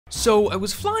So I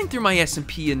was flying through my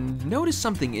SMP and noticed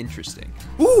something interesting.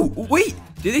 Ooh, wait,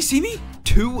 did they see me?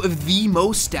 Two of the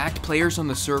most stacked players on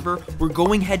the server were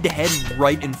going head to head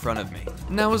right in front of me.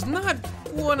 Now, as not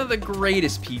one of the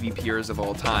greatest PvPers of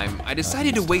all time, I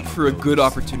decided to wait for a good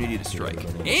opportunity to strike.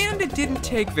 And it didn't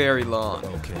take very long.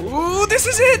 Ooh, this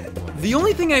is it! The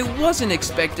only thing I wasn't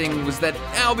expecting was that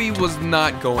Albie was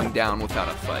not going down without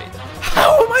a fight.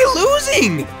 How am I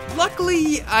losing?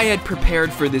 Luckily, I had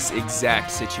prepared for this exact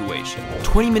situation.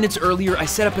 20 minutes earlier, I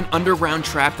set up an underground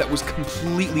trap that was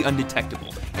completely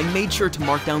undetectable and made sure to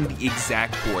mark down the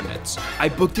exact coordinates. I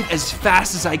booked it as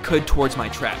fast as I could towards my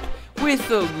trap,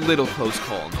 with a little close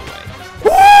call on the way.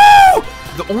 Woo!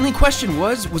 The only question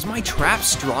was my trap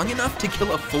strong enough to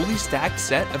kill a fully stacked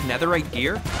set of netherite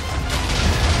gear?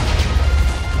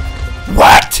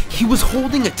 What? He was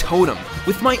holding a totem.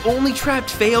 With my only trap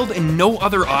failed and no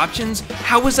other options,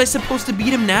 how was I supposed to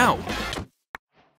beat him now?